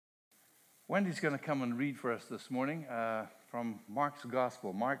Wendy's going to come and read for us this morning from Mark's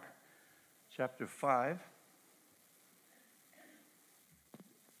Gospel, Mark chapter 5.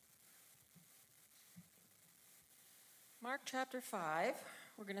 Mark chapter 5,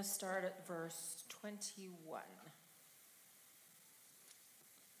 we're going to start at verse 21.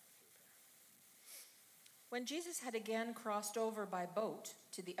 When Jesus had again crossed over by boat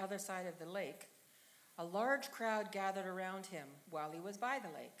to the other side of the lake, a large crowd gathered around him while he was by the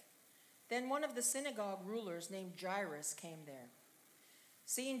lake. Then one of the synagogue rulers named Jairus came there.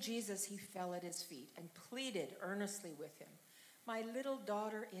 Seeing Jesus, he fell at his feet and pleaded earnestly with him, "My little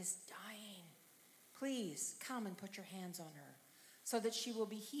daughter is dying. Please come and put your hands on her so that she will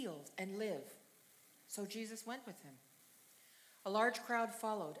be healed and live." So Jesus went with him. A large crowd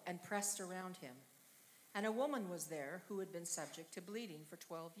followed and pressed around him. And a woman was there who had been subject to bleeding for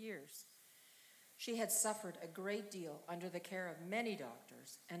 12 years. She had suffered a great deal under the care of many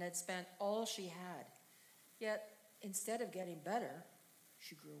doctors and had spent all she had. Yet, instead of getting better,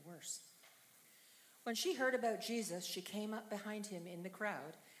 she grew worse. When she heard about Jesus, she came up behind him in the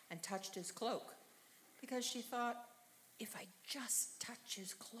crowd and touched his cloak, because she thought, "If I just touch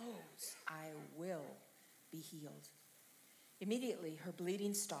his clothes, I will be healed." Immediately, her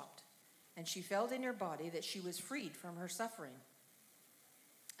bleeding stopped, and she felt in her body that she was freed from her suffering.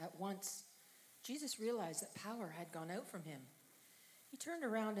 At once, Jesus realized that power had gone out from him. He turned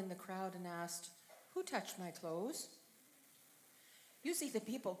around in the crowd and asked, "Who touched my clothes?" "You see the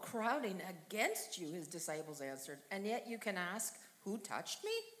people crowding against you," his disciples answered, "and yet you can ask, 'Who touched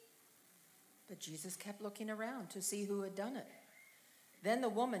me?'" But Jesus kept looking around to see who had done it. Then the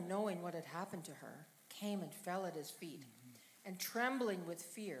woman, knowing what had happened to her, came and fell at his feet, and trembling with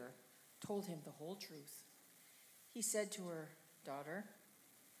fear, told him the whole truth. He said to her, "Daughter,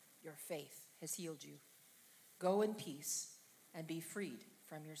 your faith has healed you. Go in peace and be freed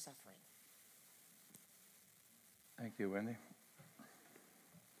from your suffering." Thank you, Wendy.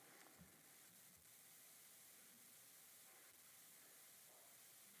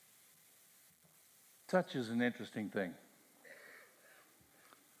 Touch is an interesting thing.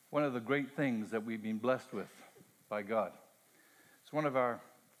 One of the great things that we've been blessed with by God. It's one of our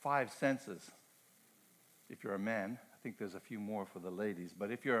 5 senses. If you're a man, I think there's a few more for the ladies,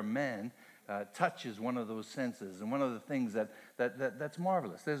 but if you're a man, touch is one of those senses, and one of the things that's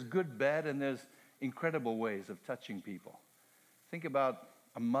marvelous. There's good, bad, and there's incredible ways of touching people. Think about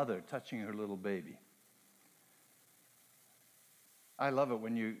a mother touching her little baby. I love it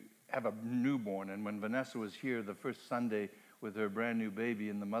when you have a newborn, and when Vanessa was here the first Sunday with her brand new baby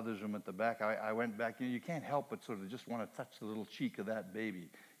in the mother's room at the back, I went back. You can't help but sort of just want to touch the little cheek of that baby.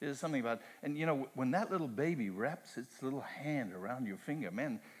 There's something about, and when that little baby wraps its little hand around your finger,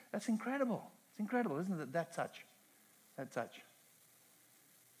 man, that's incredible. It's incredible, isn't it? That touch. That touch.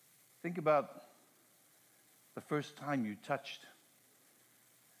 Think about the first time you touched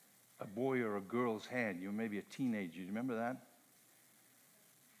a boy or a girl's hand. You were maybe a teenager. Do you remember that?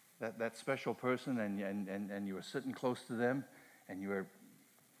 That special person, and you were sitting close to them, and you were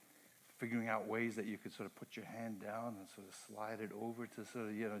figuring out ways that you could sort of put your hand down and sort of slide it over to sort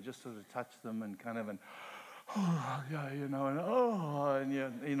of, just sort of touch them and kind of, and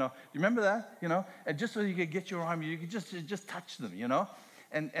you remember that, and just so you could get your arm, you could just touch them,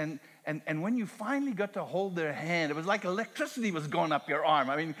 and when you finally got to hold their hand, it was like electricity was going up your arm.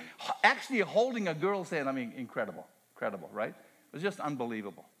 I mean, actually holding a girl's hand, I mean, incredible, right? It was just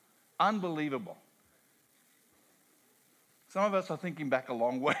unbelievable. Unbelievable. Some of us are thinking back a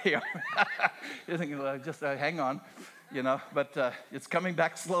long way. You're thinking, just hang on, but it's coming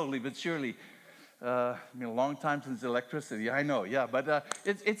back slowly but surely. A long time since electricity, I know, yeah, but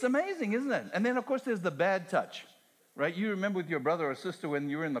it's amazing, isn't it? And then, of course, there's the bad touch, right? You remember with your brother or sister when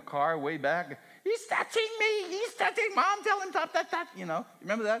you were in the car way back, "He's touching me, he's touching, Mom, tell him stop that,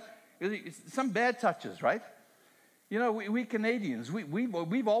 remember that? It's some bad touches, right? We Canadians,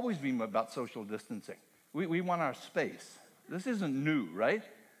 we've always been about social distancing. We want our space. This isn't new, right?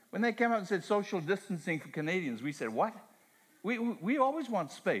 When they came out and said social distancing for Canadians, we said, what? We always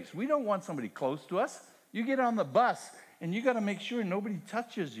want space. We don't want somebody close to us. You get on the bus, and you got to make sure nobody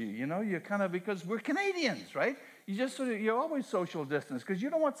touches you, You're kind of, because we're Canadians, right? You're always social distance, because you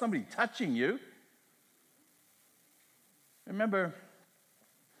don't want somebody touching you. Remember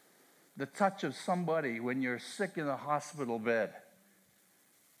the touch of somebody when you're sick in a hospital bed.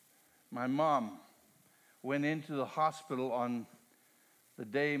 My mom went into the hospital on the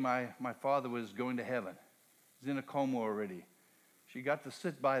day my father was going to heaven. He was in a coma already. She got to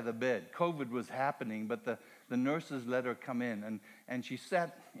sit by the bed. COVID was happening, but the nurses let her come in, and she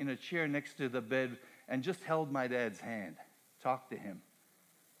sat in a chair next to the bed and just held my dad's hand, talked to him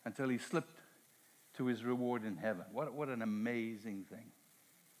until he slipped to his reward in heaven. What an amazing thing.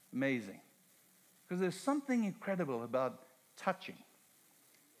 Amazing. Because there's something incredible about touching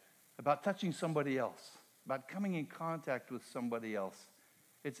somebody else, about coming in contact with somebody else.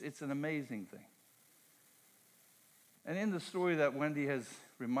 It's an amazing thing. And in the story that Wendy has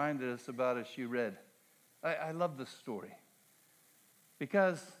reminded us about as she read, I love this story.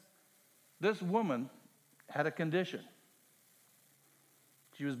 Because this woman had a condition.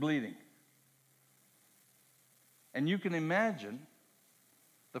 She was bleeding. And you can imagine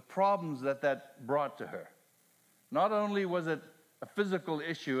the problems that brought to her. Not only was it a physical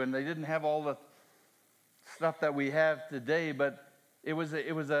issue, and they didn't have all the stuff that we have today, but it was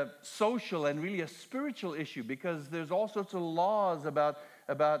a social and really a spiritual issue, because there's all sorts of laws about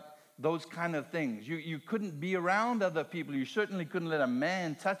those kind of things. You couldn't be around other people. You certainly couldn't let a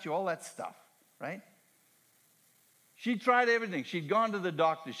man touch you, all that stuff, right? She tried everything. She'd gone to the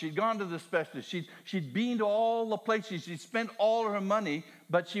doctor. She'd gone to the specialist. She'd been to all the places. She'd spent all her money,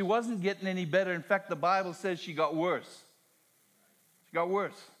 but she wasn't getting any better. In fact, the Bible says she got worse. She got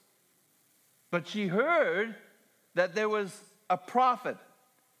worse. But she heard that there was a prophet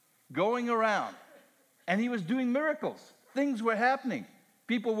going around, and he was doing miracles. Things were happening.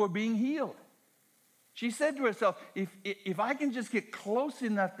 People were being healed. She said to herself, if I can just get close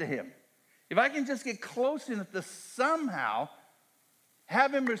enough to him, if I can just get close enough to somehow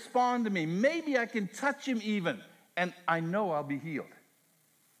have him respond to me, maybe I can touch him even, and I know I'll be healed.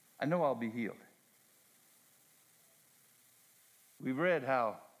 I know I'll be healed. We've read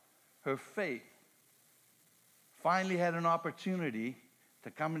how her faith finally had an opportunity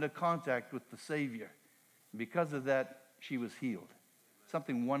to come into contact with the Savior. And because of that, she was healed.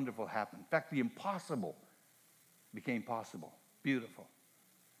 Something wonderful happened. In fact, the impossible became possible. Beautiful.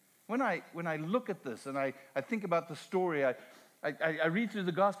 When I look at this and I think about the story, I read through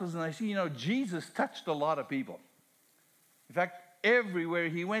the Gospels and I see, Jesus touched a lot of people. In fact, everywhere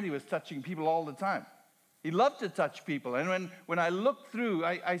he went, he was touching people all the time. He loved to touch people. And when I look through,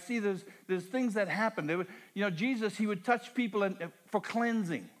 I see there's things that happened. Jesus, he would touch people for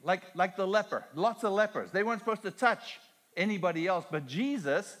cleansing, like the leper. Lots of lepers. They weren't supposed to touch anybody else. But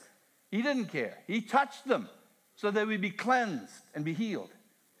Jesus, he didn't care. He touched them so they would be cleansed and be healed.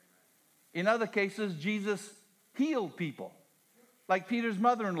 In other cases, Jesus healed people, like Peter's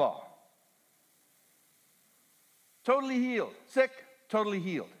mother-in-law. Totally healed. Sick, totally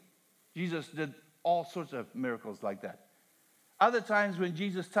healed. Jesus did all sorts of miracles like that. Other times when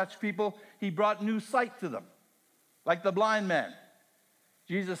Jesus touched people, he brought new sight to them, like the blind man.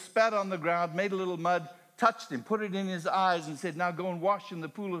 Jesus spat on the ground, made a little mud, touched him, put it in his eyes, and said, now go and wash in the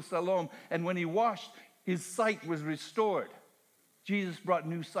pool of Siloam. And when he washed, his sight was restored. Jesus brought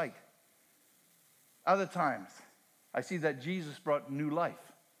new sight. Other times, I see that Jesus brought new life.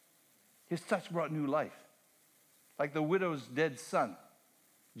 His touch brought new life. Like the widow's dead son,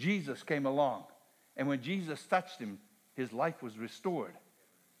 Jesus came along. And when Jesus touched him, his life was restored.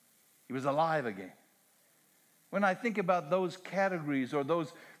 He was alive again. When I think about those categories or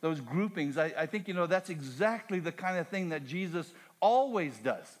those groupings, I think, that's exactly the kind of thing that Jesus always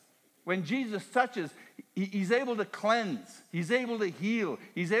does. When Jesus touches, he's able to cleanse. He's able to heal.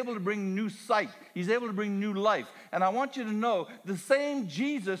 He's able to bring new sight. He's able to bring new life. And I want you to know, the same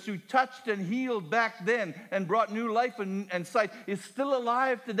Jesus who touched and healed back then and brought new life and sight is still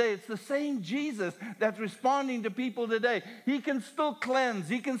alive today. It's the same Jesus that's responding to people today. He can still cleanse.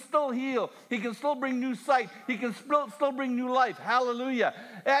 He can still heal. He can still bring new sight. He can still bring new life. Hallelujah.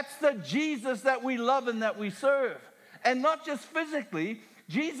 That's the Jesus that we love and that we serve. And not just physically,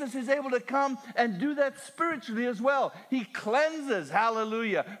 Jesus is able to come and do that spiritually as well. He cleanses,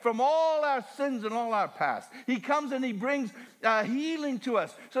 hallelujah, from all our sins and all our past. He comes and he brings healing to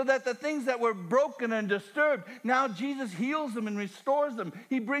us so that the things that were broken and disturbed, now Jesus heals them and restores them.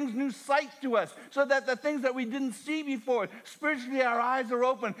 He brings new sight to us so that the things that we didn't see before, spiritually our eyes are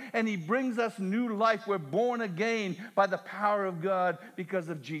open, and he brings us new life. We're born again by the power of God because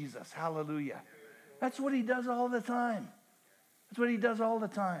of Jesus. Hallelujah. That's what he does all the time. That's what he does all the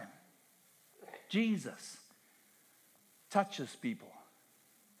time. Jesus touches people.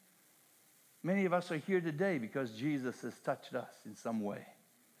 Many of us are here today because Jesus has touched us in some way.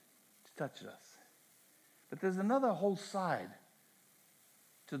 He's touched us. But there's another whole side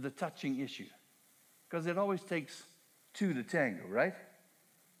to the touching issue, because it always takes two to tango, right?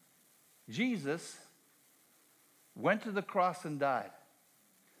 Jesus went to the cross and died.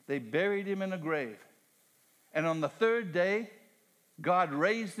 They buried him in a grave. And on the third day, God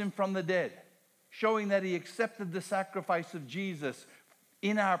raised him from the dead, showing that he accepted the sacrifice of Jesus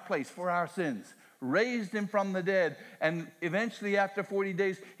in our place for our sins, raised him from the dead, and eventually after 40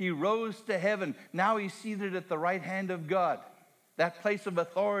 days, he rose to heaven. Now he's seated at the right hand of God, that place of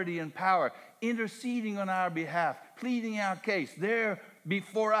authority and power, interceding on our behalf, pleading our case there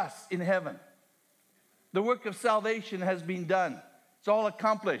before us in heaven. The work of salvation has been done. It's all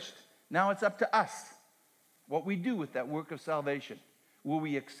accomplished. Now it's up to us what we do with that work of salvation. Will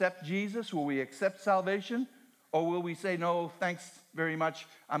we accept Jesus? Will we accept salvation? Or will we say, no, thanks very much,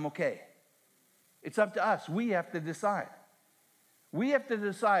 I'm okay? It's up to us. We have to decide. We have to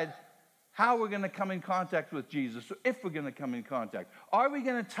decide how we're going to come in contact with Jesus, or if we're going to come in contact. Are we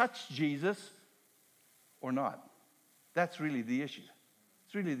going to touch Jesus or not? That's really the issue.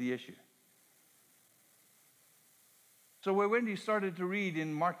 It's really the issue. So when Wendy started to read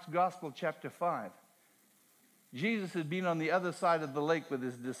in Mark's Gospel, chapter 5, Jesus had been on the other side of the lake with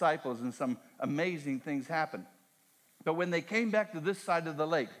his disciples, and some amazing things happened. But when they came back to this side of the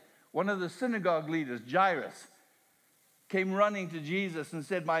lake, one of the synagogue leaders, Jairus, came running to Jesus and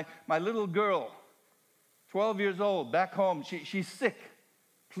said, my little girl, 12 years old, back home, she's sick.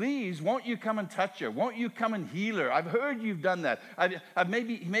 Please, won't you come and touch her? Won't you come and heal her? I've heard you've done that. I've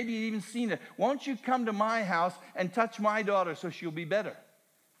maybe even seen it. Won't you come to my house and touch my daughter so she'll be better?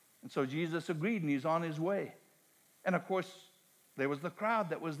 And so Jesus agreed, and he's on his way. And of course, there was the crowd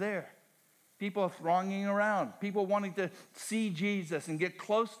that was there. People thronging around, people wanting to see Jesus and get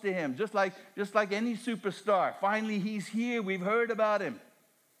close to him, just like any superstar. Finally, he's here. We've heard about him.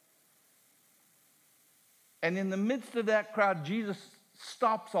 And in the midst of that crowd, Jesus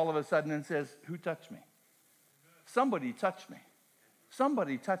stops all of a sudden and says, who touched me? Somebody touched me.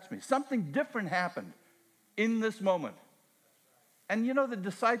 Somebody touched me. Something different happened in this moment. And you know, the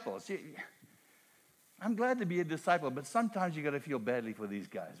disciples, I'm glad to be a disciple, but sometimes you got to feel badly for these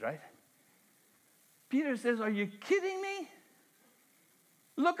guys, right? Peter says, are you kidding me?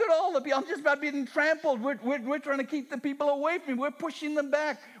 Look at all the people. I'm just about being trampled. We're trying to keep the people away from me. We're pushing them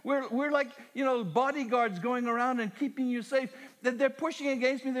back. We're like, bodyguards going around and keeping you safe. They're pushing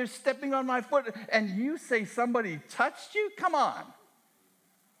against me. They're stepping on my foot. And you say somebody touched you? Come on.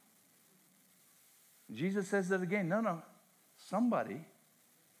 Jesus says that again. No. Somebody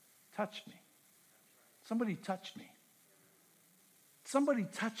touched me. Somebody touched me. Somebody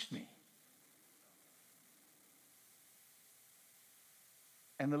touched me.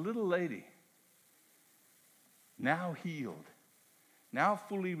 And the little lady, now healed, now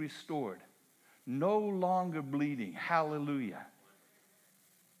fully restored, no longer bleeding, hallelujah.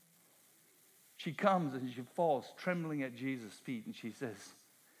 She comes and she falls trembling at Jesus' feet, and she says,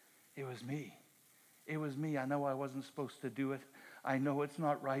 it was me. It was me. I know I wasn't supposed to do it. I know it's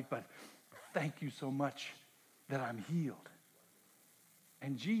not right, but thank you so much that I'm healed.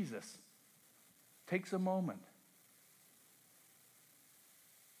 And Jesus takes a moment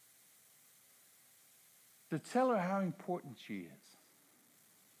to tell her how important she is,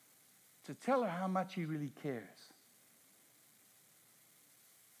 to tell her how much he really cares.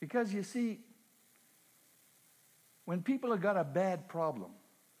 Because you see, when people have got a bad problem,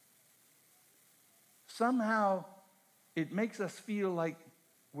 somehow it makes us feel like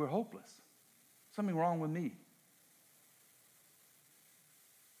we're hopeless. Something wrong with me.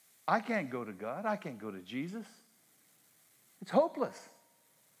 I can't go to God. I can't go to Jesus. It's hopeless.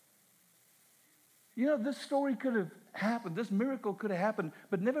 This story could have happened. This miracle could have happened,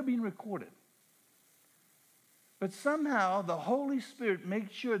 but never been recorded. But somehow the Holy Spirit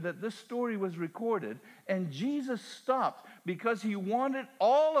made sure that this story was recorded, and Jesus stopped because he wanted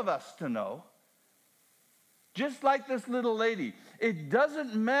all of us to know, just like this little lady, it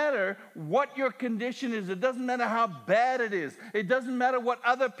doesn't matter what your condition is. It doesn't matter how bad it is. It doesn't matter what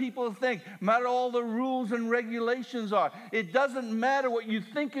other people think. No matter all the rules and regulations are. It doesn't matter what you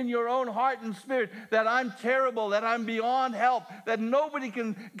think in your own heart and spirit, that I'm terrible, that I'm beyond help, that nobody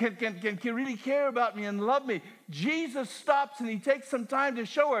can really care about me and love me. Jesus stops and he takes some time to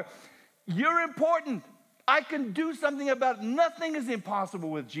show her, you're important. I can do something about it. Nothing is impossible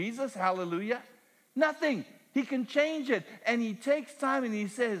with Jesus. Hallelujah. Nothing. He can change it. And he takes time and he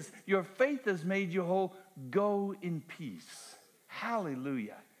says, your faith has made you whole. Go in peace.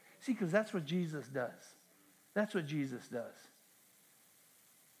 Hallelujah. See, because that's what Jesus does. That's what Jesus does.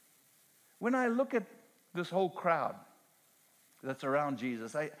 When I look at this whole crowd that's around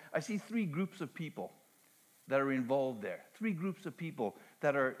Jesus, I see three groups of people that are involved there. Three groups of people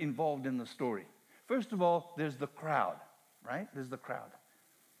that are involved in the story. First of all, there's the crowd, right? There's the crowd.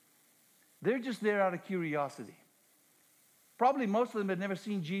 They're just there out of curiosity. Probably most of them had never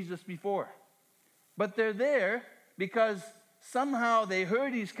seen Jesus before. But they're there because somehow they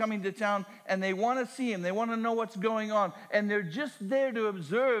heard he's coming to town and they want to see him. They want to know what's going on. And they're just there to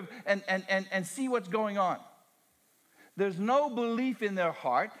observe and see what's going on. There's no belief in their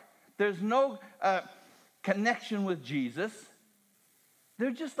heart. There's no connection with Jesus.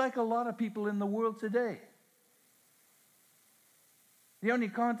 They're just like a lot of people in the world today. The only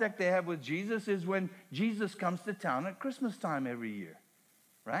contact they have with Jesus is when Jesus comes to town at Christmas time every year,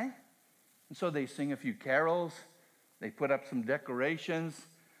 right? And so they sing a few carols. They put up some decorations.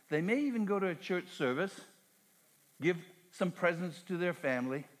 They may even go to a church service, give some presents to their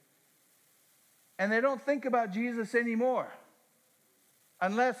family. And they don't think about Jesus anymore.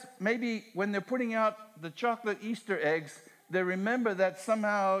 Unless maybe when they're putting out the chocolate Easter eggs, they remember that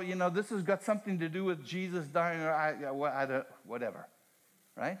somehow, this has got something to do with Jesus dying or whatever.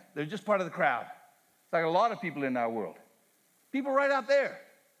 Right? They're just part of the crowd. It's like a lot of people in our world. People right out there.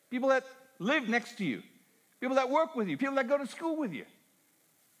 People that live next to you. People that work with you. People that go to school with you.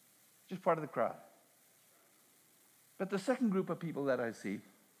 Just part of the crowd. But the second group of people that I see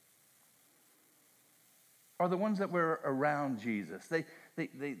are the ones that were around Jesus.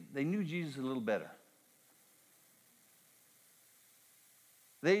 They knew Jesus a little better.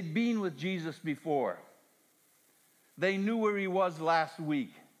 They'd been with Jesus before. They knew where he was last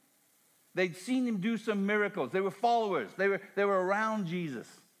week. They'd seen him do some miracles. They were followers. They were around Jesus.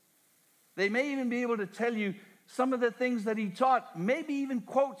 They may even be able to tell you some of the things that he taught, maybe even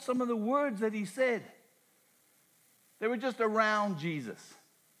quote some of the words that he said. They were just around Jesus.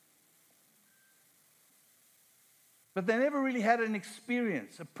 But they never really had an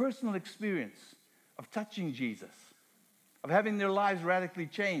experience, a personal experience of touching Jesus, of having their lives radically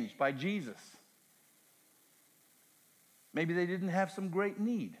changed by Jesus. Maybe they didn't have some great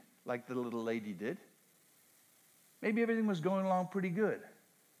need like the little lady did. Maybe everything was going along pretty good.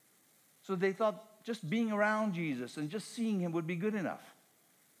 So they thought just being around Jesus and just seeing him would be good enough.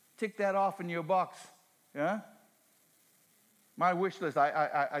 Tick that off in your box. Yeah? My wish list,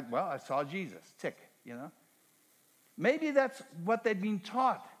 I saw Jesus. Tick, Maybe that's what they'd been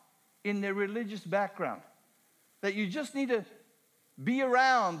taught in their religious background. That you just need to be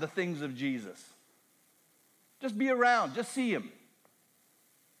around the things of Jesus. Just be around. Just see him.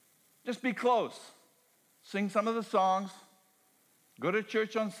 Just be close. Sing some of the songs. Go to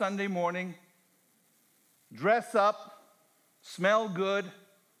church on Sunday morning. Dress up. Smell good.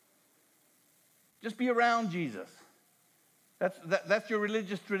 Just be around Jesus. That's your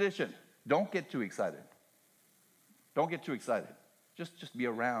religious tradition. Don't get too excited. Don't get too excited. Just be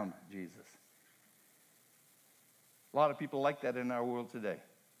around Jesus. A lot of people like that in our world today.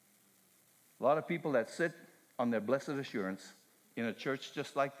 A lot of people that sit on their blessed assurance in a church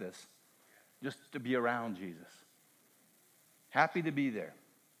just like this, just to be around Jesus. Happy to be there.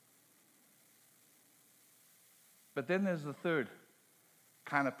 But then there's the third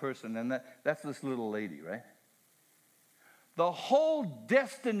kind of person, and that's this little lady, right? The whole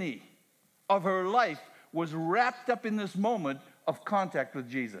destiny of her life was wrapped up in this moment of contact with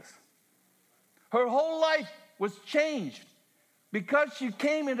Jesus. Her whole life was changed because she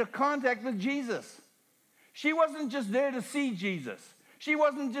came into contact with Jesus. She wasn't just there to see Jesus. She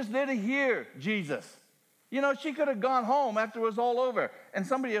wasn't just there to hear Jesus. She could have gone home after it was all over, and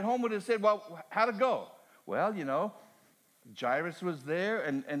somebody at home would have said, well, how'd it go? Well, Jairus was there,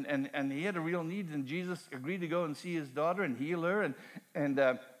 and he had a real need, and Jesus agreed to go and see his daughter and heal her,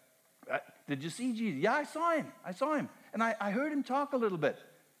 and did you see Jesus? Yeah, I saw him. And I heard him talk a little bit.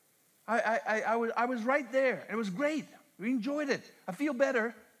 I was right there. It was great. We enjoyed it. I feel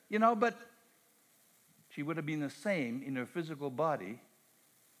better, but she would have been the same in her physical body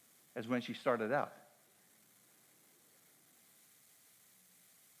as when she started out.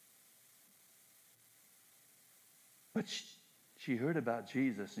 But she heard about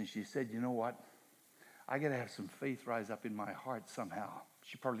Jesus, and she said, you know what? I got to have some faith rise up in my heart somehow.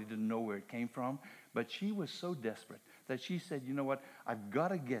 She probably didn't know where it came from, but she was so desperate that she said, you know what? I've got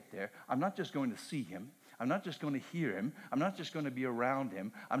to get there. I'm not just going to see him. I'm not just going to hear him. I'm not just going to be around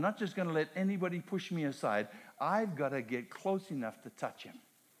him. I'm not just going to let anybody push me aside. I've got to get close enough to touch him.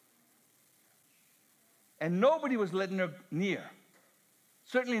 And nobody was letting her near.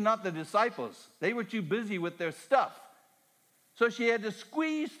 Certainly not the disciples. They were too busy with their stuff. So she had to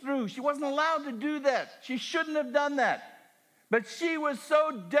squeeze through. She wasn't allowed to do that. She shouldn't have done that. But she was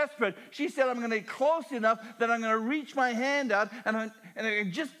so desperate. She said, I'm going to get close enough that I'm going to reach my hand out and I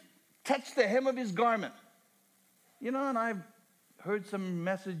just touch the hem of his garment. And I've heard some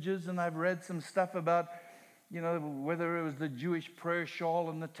messages and I've read some stuff about, whether it was the Jewish prayer shawl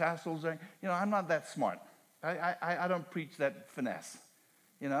and the tassels. I'm not that smart. I don't preach that finesse.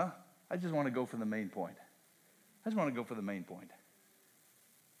 I just want to go for the main point. I just want to go for the main point,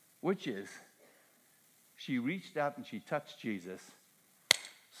 which is she reached out and she touched Jesus.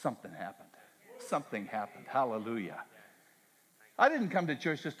 Something happened. Something happened. Hallelujah. I didn't come to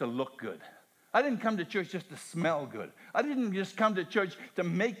church just to look good. I didn't come to church just to smell good. I didn't just come to church to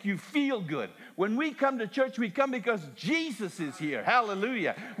make you feel good. When we come to church, we come because Jesus is here.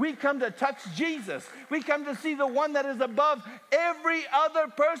 Hallelujah. We come to touch Jesus. We come to see the one that is above every other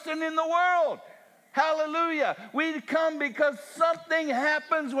person in the world. Hallelujah. We come because something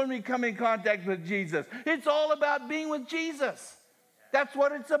happens when we come in contact with Jesus. It's all about being with Jesus. That's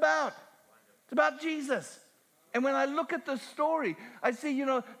what it's about. It's about Jesus. And when I look at the story, I see,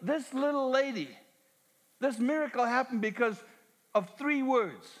 this little lady, this miracle happened because of 3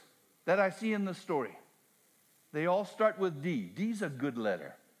 words that I see in the story. They all start with D. D's a good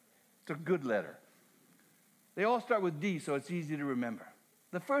letter. It's a good letter. They all start with D, so it's easy to remember.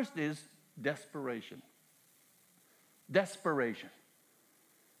 The first is desperation. Desperation.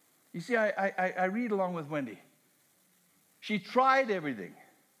 You see, I read along with Wendy. She tried everything.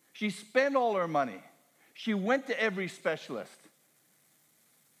 She spent all her money. She went to every specialist.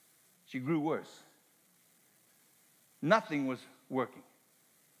 She grew worse. Nothing was working.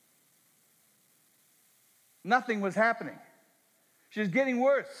 Nothing was happening. She was getting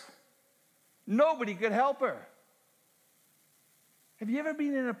worse. Nobody could help her. Have you ever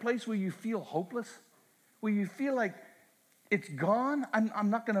been in a place where you feel hopeless? Where you feel like it's gone?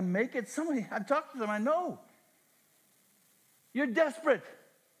 I'm not going to make it? Somebody, I talked to them, I know. You're desperate.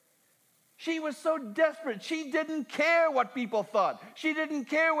 She was so desperate. She didn't care what people thought. She didn't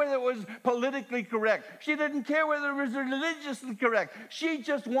care whether it was politically correct. She didn't care whether it was religiously correct. She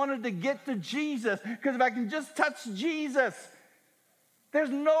just wanted to get to Jesus, because if I can just touch Jesus,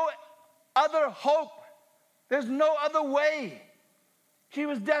 there's no other hope. There's no other way. She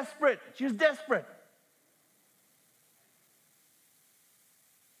was desperate. She was desperate.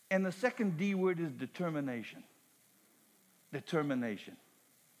 And the second D word is determination. Determination.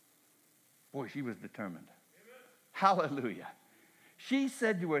 Boy, she was determined. Hallelujah. She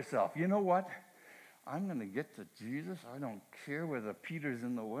said to herself, you know what? I'm going to get to Jesus. I don't care whether Peter's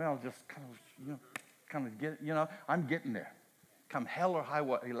in the way. I'll just kind of get, I'm getting there. Come hell or high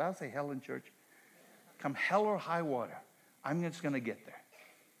water. Are you allowed to say hell in church? Come hell or high water. I'm just going to get there.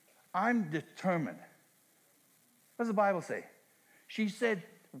 I'm determined. What does the Bible say? She said,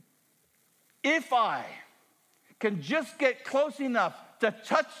 if I can just get close enough to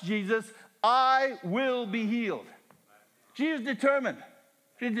touch Jesus, I will be healed. She was determined.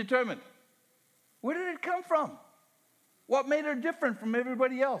 She's determined. Where did it come from? What made her different from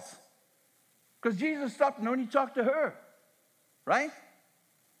everybody else? Because Jesus stopped and only talked to her. Right?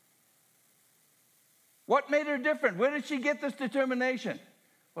 What made her different? Where did she get this determination?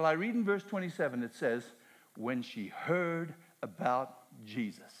 Well, I read in verse 27, it says, when she heard about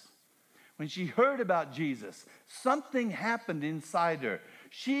Jesus. When she heard about Jesus, something happened inside her.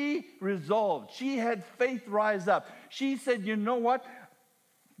 She resolved. She had faith rise up. She said, you know what?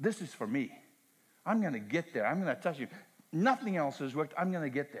 This is for me. I'm going to get there. I'm going to touch you. Nothing else has worked. I'm going to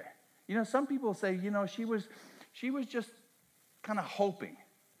get there. Some people say, she was just kind of hoping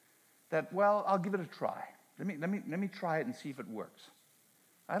that, well, I'll give it a try. Let me try it and see if it works.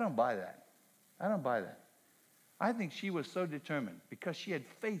 I don't buy that. I don't buy that. I think she was so determined because she had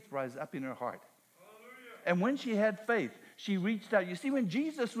faith rise up in her heart. Hallelujah. And when she had faith, she reached out. You see, when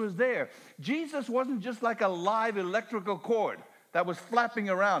Jesus was there, Jesus wasn't just like a live electrical cord that was flapping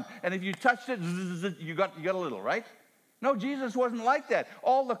around. And if you touched it, you got a little, right? No, Jesus wasn't like that.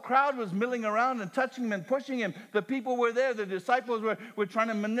 All the crowd was milling around and touching him and pushing him. The people were there. The disciples were trying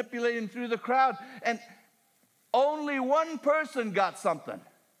to manipulate him through the crowd. And only one person got something.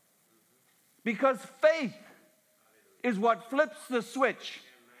 Because faith is what flips the switch.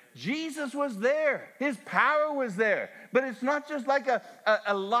 Jesus was there. His power was there. But it's not just like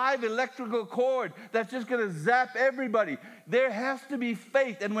a live electrical cord that's just going to zap everybody. There has to be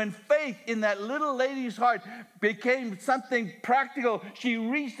faith. And when faith in that little lady's heart became something practical, she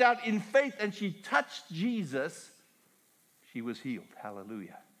reached out in faith and she touched Jesus. She was healed.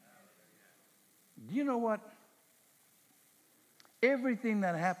 Hallelujah. Do you know what? Everything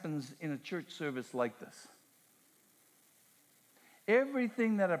that happens in a church service like this,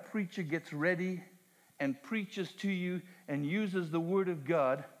 everything that a preacher gets ready and preaches to you and uses the Word of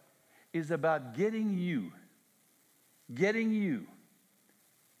God is about getting you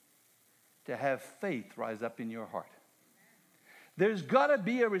to have faith rise up in your heart. There's got to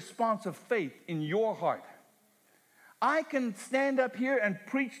be a response of faith in your heart. I can stand up here and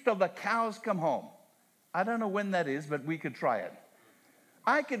preach till the cows come home. I don't know when that is, but we could try it.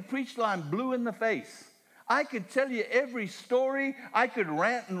 I could preach till I'm blue in the face. I could tell you every story. I could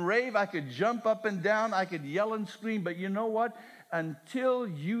rant and rave. I could jump up and down. I could yell and scream. But you know what? Until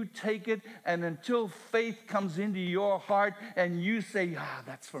you take it and until faith comes into your heart and you say,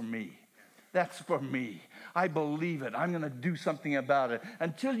 that's for me. That's for me. I believe it. I'm going to do something about it.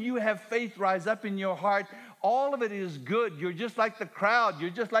 Until you have faith rise up in your heart, all of it is good. You're just like the crowd. You're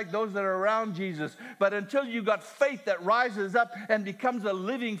just like those that are around Jesus. But until you got faith that rises up and becomes a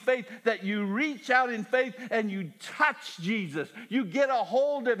living faith, that you reach out in faith and you touch Jesus, you get a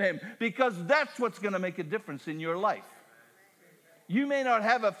hold of him, because that's what's going to make a difference in your life. You may not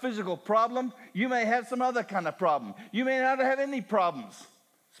have a physical problem. You may have some other kind of problem. You may not have any problems.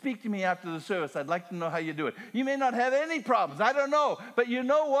 Speak to me after the service. I'd like to know how you do it. You may not have any problems. I don't know. But you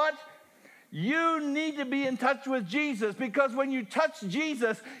know what? You need to be in touch with Jesus, because when you touch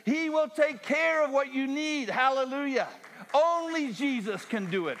Jesus, he will take care of what you need. Hallelujah. Only Jesus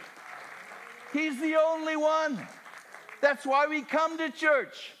can do it. He's the only one. That's why we come to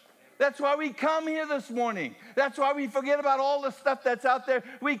church. That's why we come here this morning. That's why we forget about all the stuff that's out there.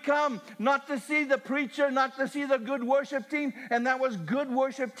 We come not to see the preacher, not to see the good worship team. And that was good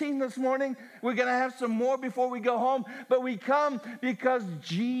worship team this morning. We're going to have some more before we go home. But we come because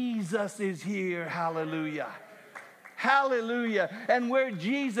Jesus is here. Hallelujah. Hallelujah. And where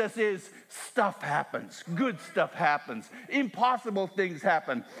Jesus is, stuff happens. Good stuff happens. Impossible things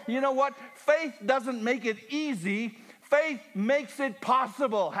happen. You know what? Faith doesn't make it easy. Faith makes it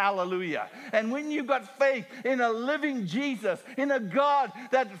possible. Hallelujah. And when you've got faith in a living Jesus, in a God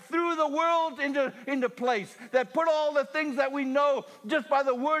that threw the world into place, that put all the things that we know just by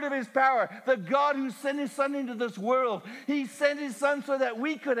the word of his power, the God who sent his son into this world, he sent his son so that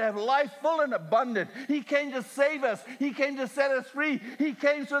we could have life full and abundant. He came to save us. He came to set us free. He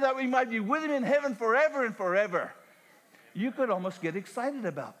came so that we might be with him in heaven forever and forever. You could almost get excited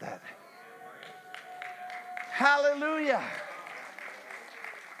about that. Hallelujah.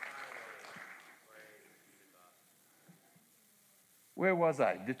 Where was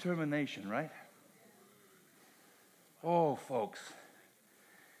I? Determination, right? Oh, folks.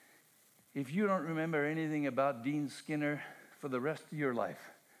 If you don't remember anything about Dean Skinner for the rest of your life,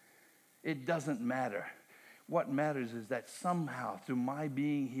 it doesn't matter. What matters is that somehow through my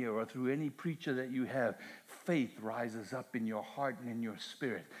being here or through any preacher that you have, faith rises up in your heart and in your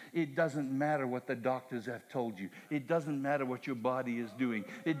spirit. It doesn't matter what the doctors have told you. It doesn't matter what your body is doing.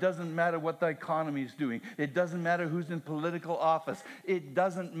 It doesn't matter what the economy is doing. It doesn't matter who's in political office. It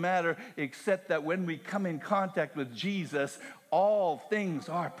doesn't matter, except that when we come in contact with Jesus, all things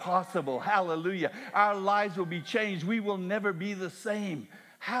are possible. Hallelujah. Our lives will be changed. We will never be the same.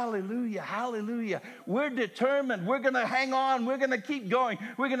 Hallelujah, hallelujah. We're determined. We're going to hang on. We're going to keep going.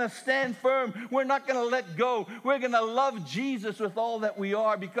 We're going to stand firm. We're not going to let go. We're going to love Jesus with all that we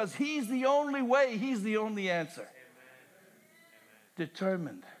are, because he's the only way. He's the only answer. Amen.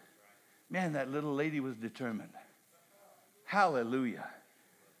 Determined. Man, that little lady was determined. Hallelujah.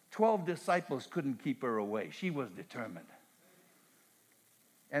 12 disciples couldn't keep her away. She was determined.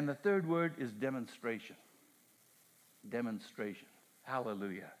 And the third word is demonstration. Demonstration.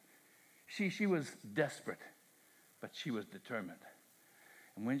 Hallelujah. She was desperate, but she was determined.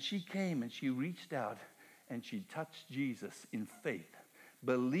 And when she came and she reached out and she touched Jesus in faith,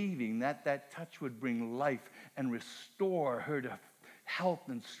 believing that that touch would bring life and restore her to health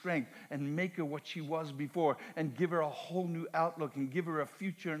and strength and make her what she was before and give her a whole new outlook and give her a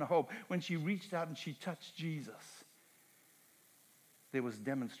future and a hope. When she reached out and she touched Jesus, there was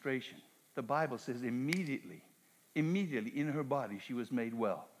demonstration. The Bible says immediately in her body she was made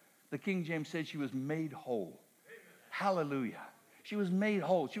well. The King James said she was made whole. Amen. Hallelujah. She was made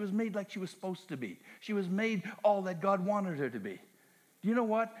whole. She was made like she was supposed to be. She was made all that God wanted her to be. Do you know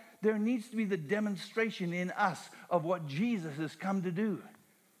what? There needs to be the demonstration in us of what Jesus has come to do.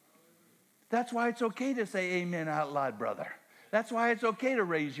 That's why it's okay to say amen out loud, brother. That's why it's okay to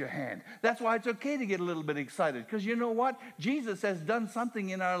raise your hand. That's why it's okay to get a little bit excited. Because you know what? Jesus has done something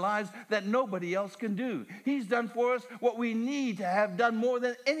in our lives that nobody else can do. He's done for us what we need to have done more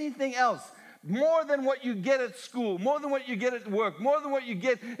than anything else. More than what you get at school. More than what you get at work. More than what you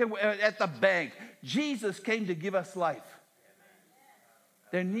get at the bank. Jesus came to give us life.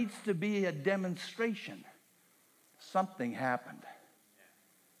 There needs to be a demonstration. Something happened.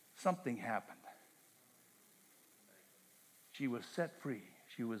 Something happened. She was set free.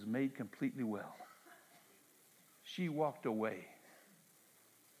 She was made completely well. She walked away.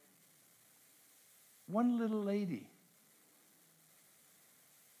 One little lady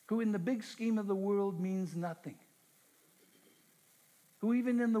who in the big scheme of the world means nothing. Who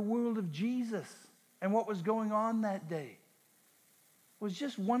even in the world of Jesus and what was going on that day was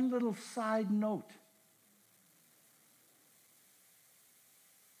just one little side note.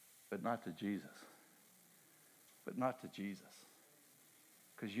 but not to Jesus. But not to Jesus.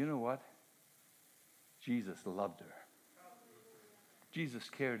 Because you know what? Jesus loved her. Jesus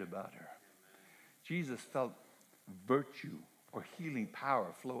cared about her. Jesus felt virtue or healing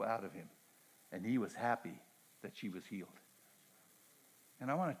power flow out of him. And he was happy that she was healed. And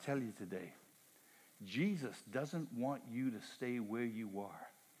I want to tell you today, Jesus doesn't want you to stay where you are.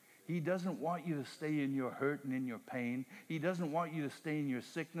 He doesn't want you to stay in your hurt and in your pain. He doesn't want you to stay in your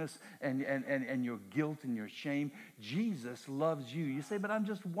sickness and your guilt and your shame. Jesus loves you. You say, but I'm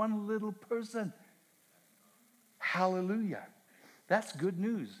just one little person. Hallelujah. That's good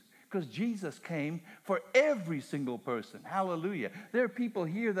news. Because Jesus came for every single person. Hallelujah. There are people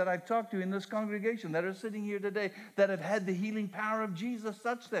here that I've talked to in this congregation that are sitting here today that have had the healing power of Jesus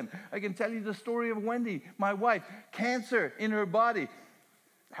touch them. I can tell you the story of Wendy, my wife. Cancer in her body.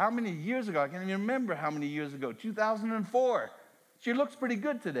 How many years ago? I can't even remember how many years ago. 2004. She looks pretty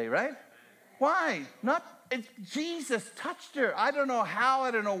good today, right? Why? Jesus touched her. I don't know how.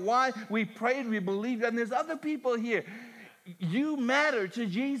 I don't know why. We prayed. We believed. And there's other people here. You matter to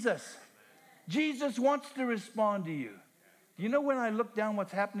Jesus. Jesus wants to respond to you. You know, when I look down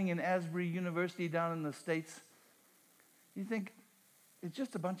what's happening in Asbury University down in the States, you think it's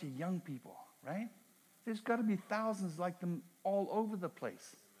just a bunch of young people, right? There's got to be thousands like them all over the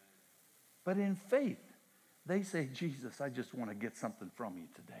place. But in faith, they say, Jesus, I just want to get something from you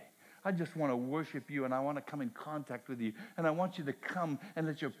today. I just want to worship you, and I want to come in contact with you. And I want you to come and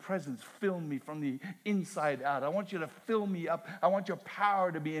let your presence fill me from the inside out. I want you to fill me up. I want your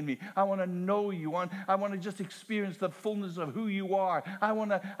power to be in me. I want to know you. I want to just experience the fullness of who you are. I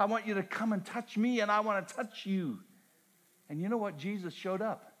want you to come and touch me, and I want to touch you. And you know what? Jesus showed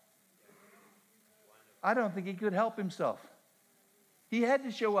up. I don't think he could help himself. He had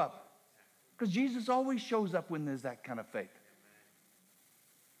to show up. Because Jesus always shows up when there's that kind of faith.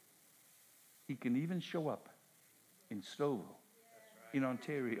 He can even show up in Stouffville, in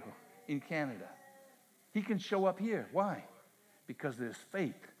Ontario, in Canada. He can show up here. Why? Because there's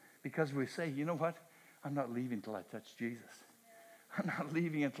faith. Because we say, you know what? I'm not leaving until I touch Jesus. I'm not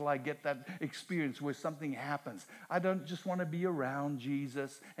leaving until I get that experience where something happens. I don't just want to be around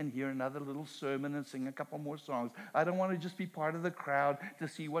Jesus and hear another little sermon and sing a couple more songs. I don't want to just be part of the crowd to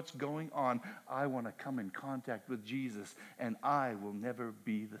see what's going on. I want to come in contact with Jesus, and I will never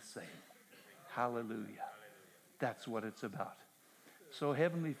be the same. Hallelujah. That's what it's about. So,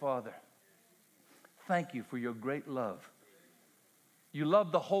 Heavenly Father, thank you for your great love. You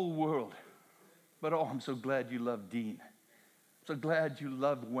love the whole world. But oh, I'm so glad you love Dean. So glad you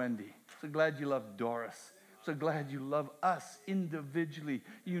love Wendy. So glad you love Doris. So glad you love us individually.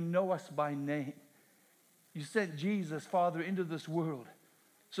 You know us by name. You sent Jesus, Father, into this world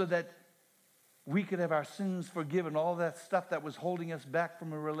so that we could have our sins forgiven. All that stuff that was holding us back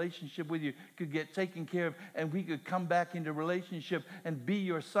from a relationship with you could get taken care of, and we could come back into relationship and be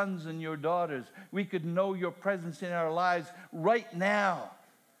your sons and your daughters. We could know your presence in our lives right now.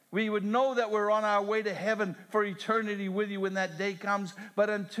 We would know that we're on our way to heaven for eternity with you when that day comes. But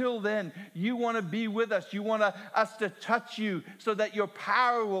until then, you want to be with us. You want us to touch you so that your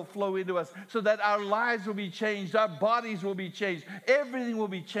power will flow into us, so that our lives will be changed, our bodies will be changed, everything will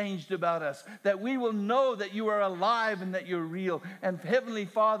be changed about us, that we will know that you are alive and that you're real. And Heavenly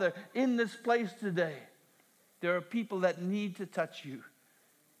Father, in this place today, there are people that need to touch you.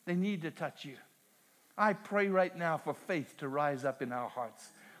 They need to touch you. I pray right now for faith to rise up in our hearts.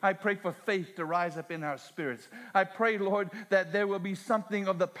 I pray for faith to rise up in our spirits. I pray, Lord, that there will be something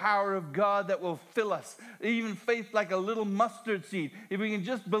of the power of God that will fill us. Even faith like a little mustard seed. If we can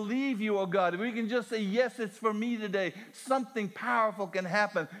just believe you, oh God, if we can just say, yes, it's for me today, something powerful can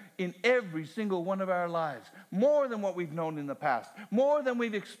happen in every single one of our lives. More than what we've known in the past. More than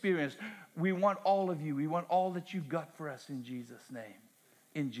we've experienced. We want all of you. We want all that you've got for us in Jesus' name.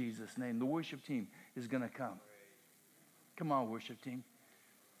 In Jesus' name. The worship team is going to come. Come on, worship team.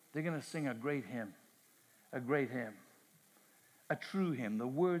 They're going to sing a great hymn, a true hymn. The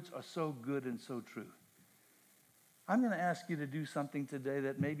words are so good and so true. I'm going to ask you to do something today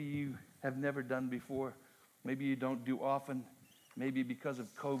that maybe you have never done before. Maybe you don't do often. Maybe because of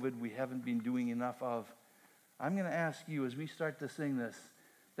COVID we haven't been doing enough of. I'm going to ask you as we start to sing this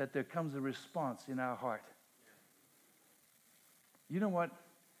that there comes a response in our heart. You know what?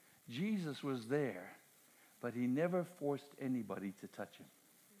 Jesus was there, but he never forced anybody to touch him.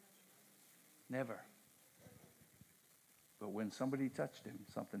 Never. But when somebody touched him,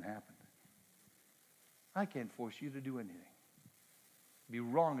 something happened. I can't force you to do anything. It'd be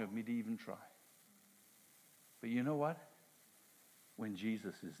wrong of me to even try. But you know what? When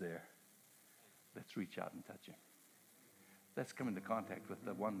Jesus is there, let's reach out and touch him. let's come into contact with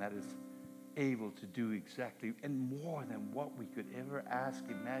the one that is able to do exactly and more than what we could ever ask,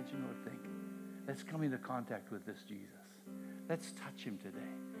 imagine, or think. Let's come into contact with this Jesus. Let's touch him today.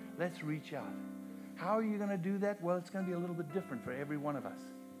 Let's reach out. How are you going to do that? Well, it's going to be a little bit different for every one of us.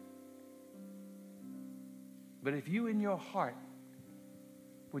 But if you in your heart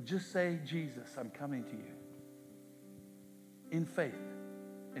would just say, Jesus, I'm coming to you in faith.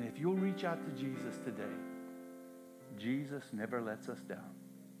 And if you'll reach out to Jesus today, Jesus never lets us down.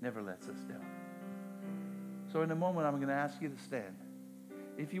 Never lets us down. So in a moment, I'm going to ask you to stand.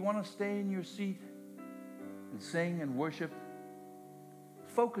 If you want to stay in your seat and sing and worship,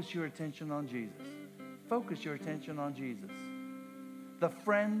 focus your attention on Jesus. Focus your attention on Jesus. The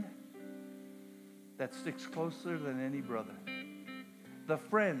friend that sticks closer than any brother. The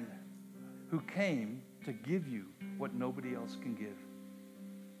friend who came to give you what nobody else can give.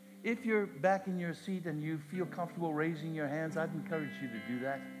 If you're back in your seat and you feel comfortable raising your hands, I'd encourage you to do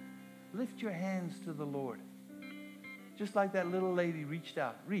that. Lift your hands to the Lord. Just like that little lady reached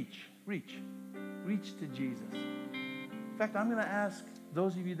out. Reach to Jesus. In fact, I'm going to ask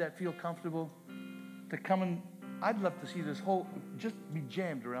those of you that feel comfortable to come and I'd love to see this whole, just be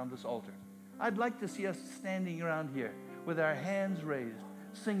jammed around this altar. I'd like to see us standing around here with our hands raised,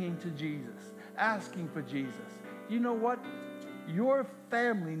 singing to Jesus, asking for Jesus. You know what? Your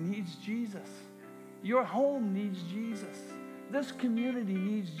family needs Jesus. Your home needs Jesus. This community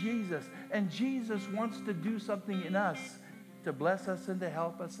needs Jesus. And Jesus wants to do something in us to bless us and to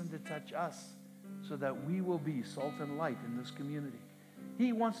help us and to touch us so that we will be salt and light in this community.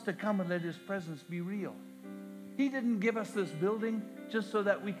 He wants to come and let his presence be real. He didn't give us this building just so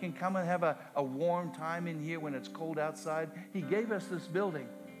that we can come and have a warm time in here when it's cold outside. He gave us this building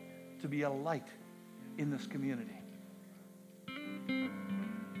to be a light in this community.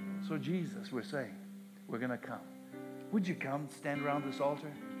 So Jesus, we're saying, we're going to come. Would you come, stand around this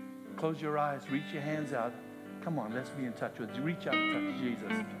altar, close your eyes, reach your hands out. Come on, let's be in touch with you. Reach out and touch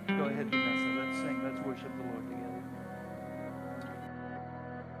Jesus. Go ahead, Vanessa. Let's sing. Let's worship the Lord together.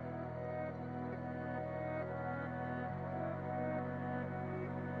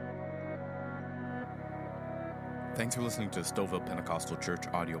 Thanks for listening to Stouffville Pentecostal Church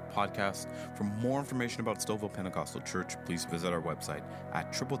audio podcast. For more information about Stouffville Pentecostal Church, please visit our website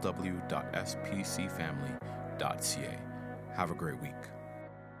at www.spcfamily.ca. Have a great week.